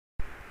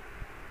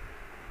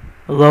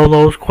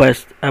Lolo's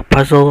Quest, a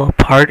puzzle of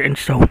heart and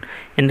stone.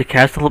 In the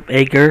castle of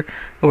Ager,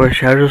 where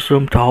shadows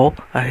loom tall,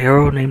 a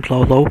hero named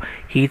Lolo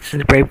heeds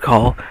the brave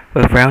call.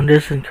 With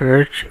roundness and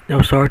courage,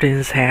 no sword in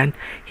his hand,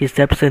 he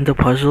steps into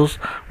puzzles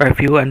where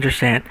few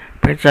understand.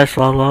 Princess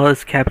Lala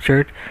is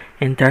captured.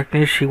 In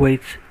darkness she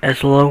waits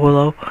as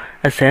Lolo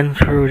ascends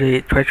through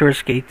the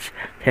treacherous gates.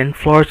 10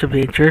 floors of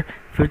danger,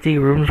 50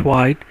 rooms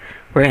wide,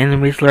 where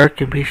enemies lurk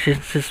and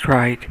patience is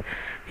tried.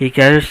 He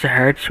gathers the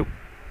hearts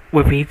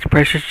with each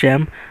precious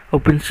gem,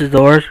 opens the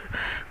doors,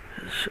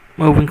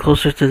 moving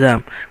closer to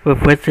them.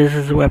 With wits as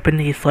his weapon,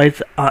 he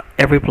slides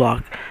every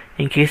block,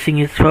 encasing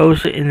his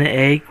foes in the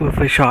egg with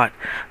a shot.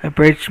 A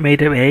bridge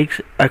made of eggs,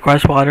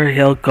 across water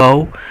he'll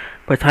go,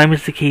 but time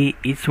is the key,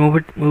 each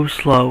movement moves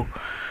slow.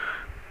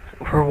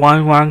 For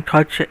one wrong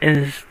touch and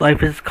his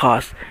life is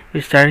cost.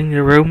 Restarting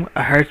the room,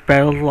 a heart's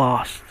battle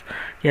lost.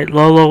 Yet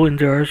Lolo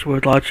endures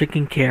with logic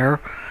and care.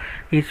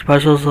 Each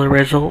puzzle's a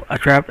riddle, a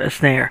trap, a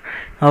snare.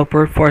 No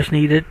brute force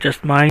needed,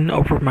 just mind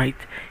over might.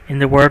 In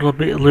the world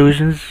of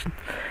illusions,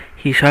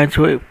 he shines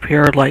with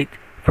pure light.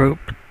 For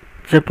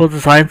simple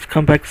design's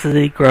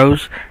complexity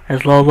grows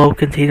as Lolo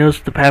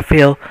continues the path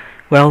feel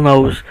well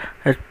knows.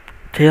 A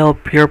tale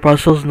of pure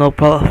puzzles, no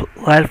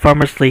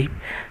platform asleep.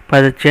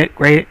 By the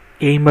great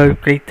game of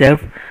great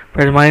depth,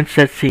 for the minds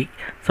that seek.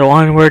 So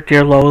onward,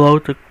 dear Lolo,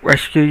 to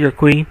rescue your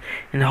queen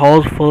in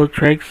halls full of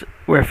tricks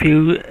where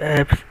few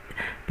have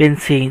been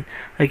seen.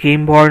 A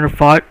game born of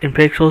thought in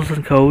pixels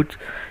and codes.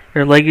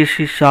 Your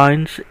legacy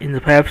shines in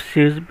the paths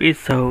to be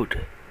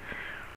sowed.